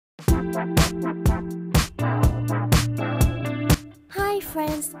Hi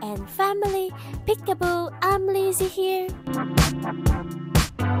friends and family, Peekaboo, I'm Lysie here.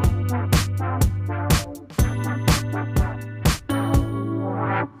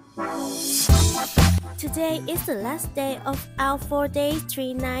 Today is the last day of our 4 days,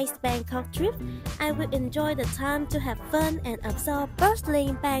 3 nights Bangkok trip. I will enjoy the time to have fun and absorb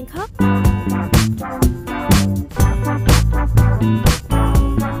bustling Bangkok.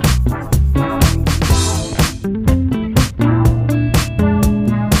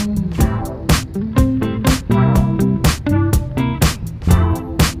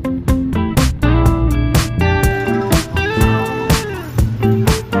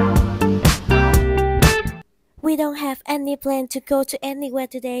 We don't have any plan to go to anywhere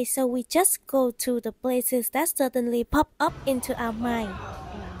today, so we just go to the places that suddenly pop up into our mind.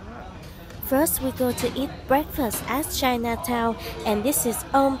 First, we go to eat breakfast at Chinatown, and this is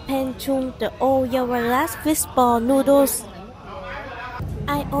Pen Chung, the old Yaowarat fishball noodles.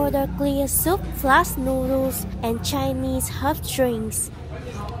 I order clear soup, flash noodles, and Chinese hot drinks.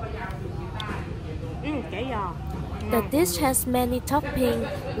 The dish has many toppings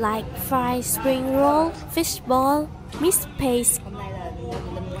like fried spring roll, fishball, mixed paste.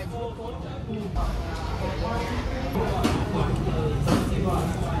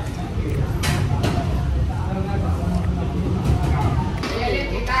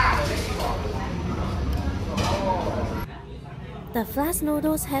 The flash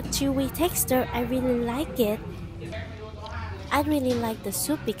noodles have chewy texture. I really like it. I really like the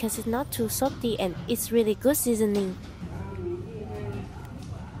soup because it's not too salty and it's really good seasoning.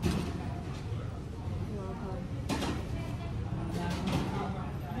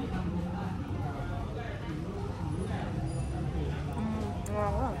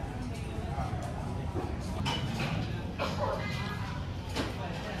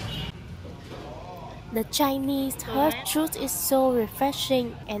 The Chinese herb juice is so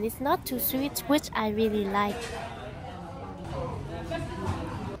refreshing and it's not too sweet, which I really like.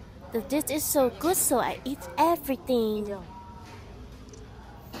 The dish is so good, so I eat everything.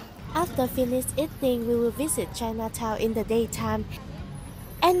 After finished eating, we will visit Chinatown in the daytime.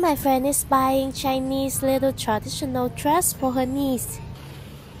 And my friend is buying Chinese little traditional dress for her niece.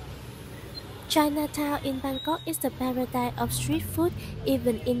 Chinatown in Bangkok is the paradise of street food,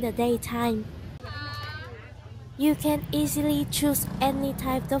 even in the daytime. You can easily choose any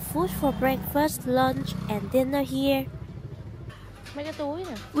type of food for breakfast, lunch, and dinner here.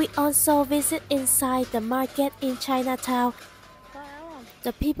 We also visit inside the market in Chinatown.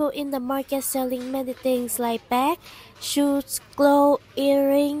 The people in the market selling many things like bags, shoes, clothes,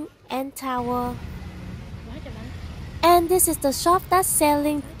 earrings, and towel. And this is the shop that's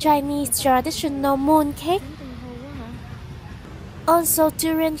selling Chinese traditional moon cake. Also,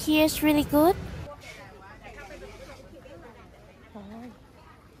 durian here is really good.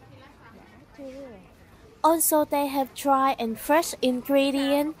 Also, they have dry and fresh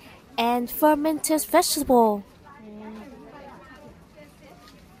ingredients and fermented vegetable.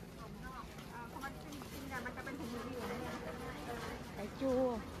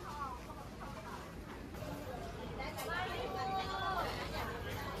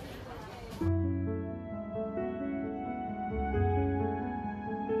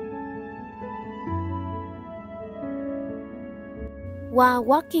 While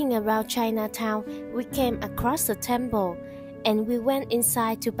walking around Chinatown, we came across a temple, and we went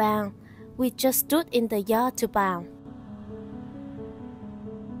inside to bow. We just stood in the yard to bow.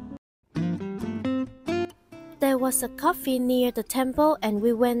 There was a coffee near the temple, and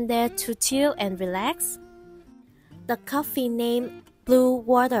we went there to chill and relax. The coffee named Blue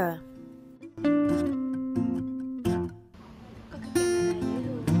Water.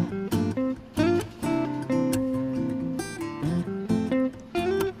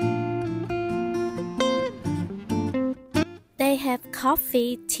 They have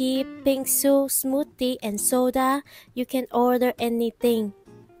coffee, tea, bingsu, smoothie, and soda. You can order anything.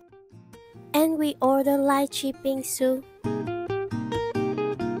 And we order lychee bingsu.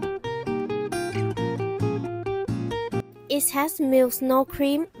 It has milk, no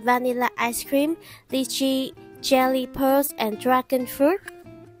cream, vanilla ice cream, lychee, jelly pearls, and dragon fruit.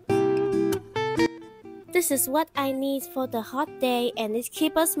 This is what I need for the hot day, and it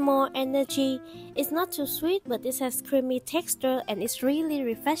keeps us more energy. It's not too sweet, but it has creamy texture and it's really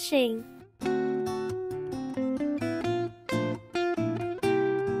refreshing.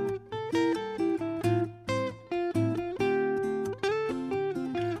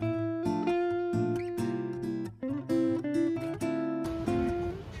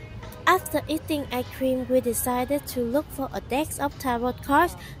 After eating ice cream, we decided to look for a deck of tarot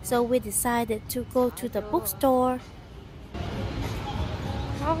cards, so we decided to go to the bookstore.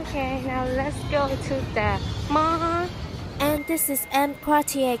 Okay, now let's go to the mall. And this is M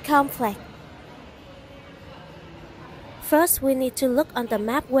Quartier Complex. First, we need to look on the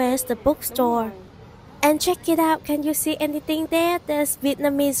map where's the bookstore. And check it out, can you see anything there? There's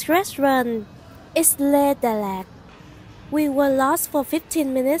Vietnamese restaurant. It's Le Dalat. We were lost for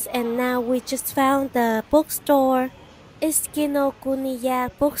 15 minutes and now we just found the bookstore. It's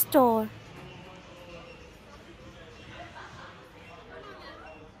KINOKUNIYA bookstore.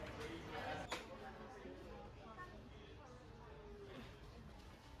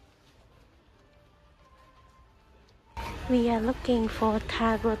 We are looking for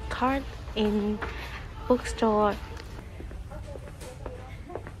tarot card in bookstore.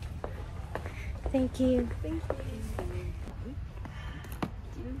 Thank you.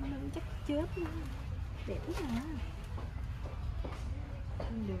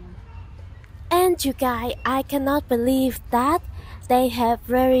 And you guys, I cannot believe that they have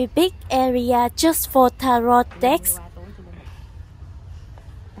very big area just for tarot decks.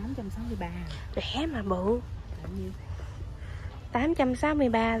 Rẻ mà bự.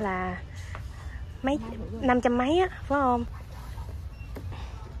 863 là mấy 500 mấy á, phải không?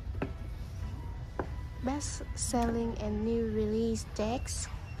 Best selling and new release decks.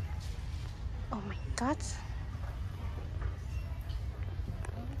 Oh my god.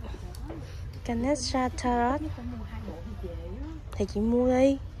 Ganesha Tarot. Thì chị mua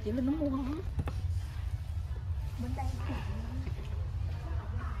đi.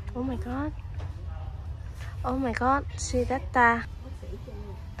 Oh my god. Oh my god, see that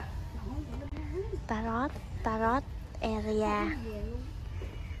tarot area.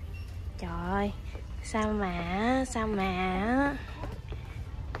 Trời ơi, sao mà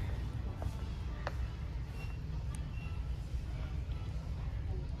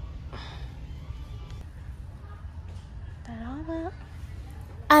tarot á.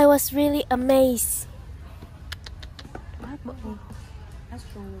 I was really amazed. Quá bự.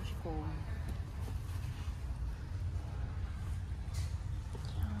 Astrological.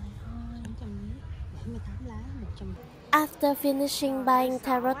 After finishing buying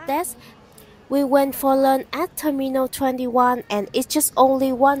tarot decks, we went for lunch at Terminal 21 and it's just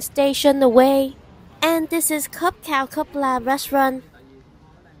only one station away. And this is KAO PLA restaurant.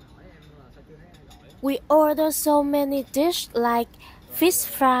 We ordered so many dishes like fish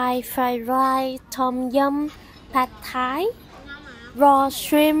fry, fried rice, tom yum, pad thai, raw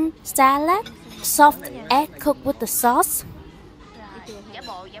shrimp, salad, soft egg cooked with the sauce.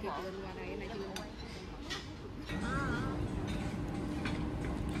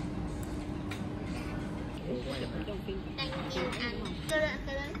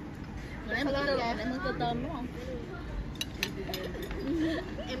 Em đang bưng tôm đúng không?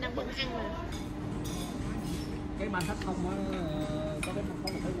 Em đang bưng ăn rồi. Cái ban khách không á, có một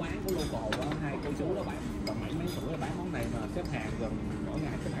cái quán của local á, hai cô chú đó bạn tầm mấy tuổi bán món này mà xếp hàng gần mỗi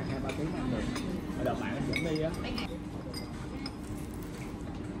ngày xếp hàng 2-3 tiếng ăn được. Mà đợt bạn dẫn đi á.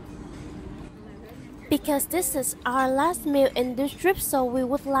 Because this is our last meal in this trip, so we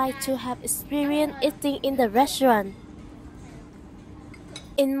would like to have experience eating in the restaurant.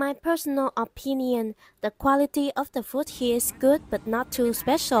 In my personal opinion, the quality of the food here is good but not too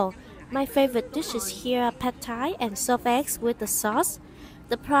special. My favorite dishes here are pad thai and soft eggs with the sauce.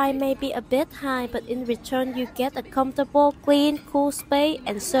 The price may be a bit high, but in return you get a comfortable, clean, cool space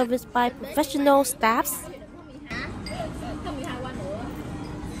and service by professional staffs.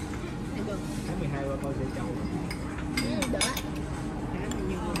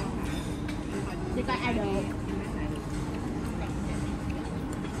 Đi coi idol.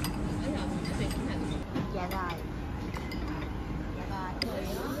 Dạ rồi.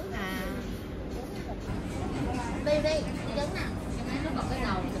 Đi đứng nè. Nó còn cái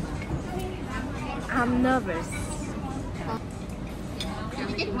đầu. I'm nervous.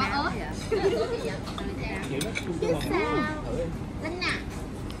 Chết quá ớt. Chứ sao? Linh nè.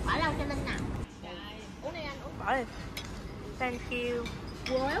 Bỏ lau cho Linh nè. Uống đi anh uống. Bỏ đi. Thank you.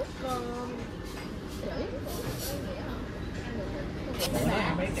 Welcome.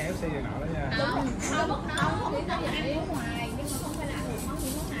 Mấy KFC này nọ đó nha. Không biết sao vậy. Uống ngoài nhưng mà không phải là món gì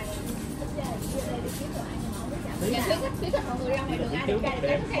món này. Khuyến khích mọi người ra ngoài đường ăn được cái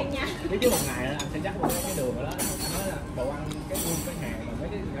thêm nha. Nếu chứ một ngày anh sẽ dắt qua cái đường rồi đó. Anh nói là đồ ăn cái nguyên cái hàng mà mấy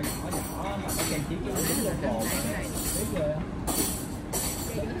cái nhỏ mà có trang trí cái đúng luôn đồ. Biết chưa?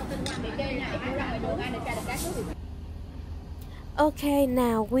 Okay,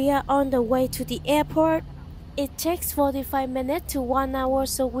 now we are on the way to the airport. It takes 45 minutes to 1 hour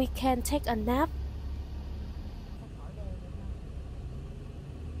so we can take a nap.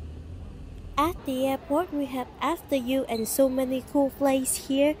 At the airport, we have After You and so many cool places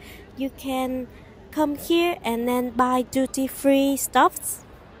here. You can come here and then buy duty-free stuffs.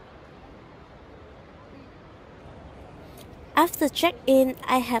 After check-in,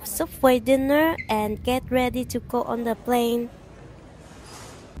 I have Subway dinner and get ready to go on the plane.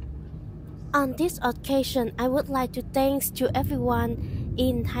 On this occasion, I would like to thank to everyone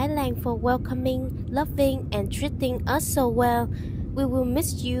in Thailand for welcoming, loving, and treating us so well. We will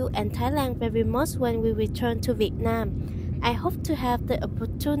miss you and Thailand very much when we return to Vietnam. I hope to have the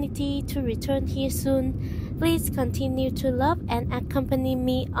opportunity to return here soon. Please continue to love and accompany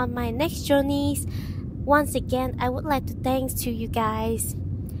me on my next journeys. Once again, I would like to thank to you guys.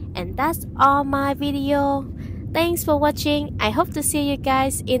 And that's all my video. Thanks for watching. I hope to see you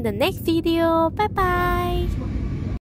guys in the next video. Bye bye.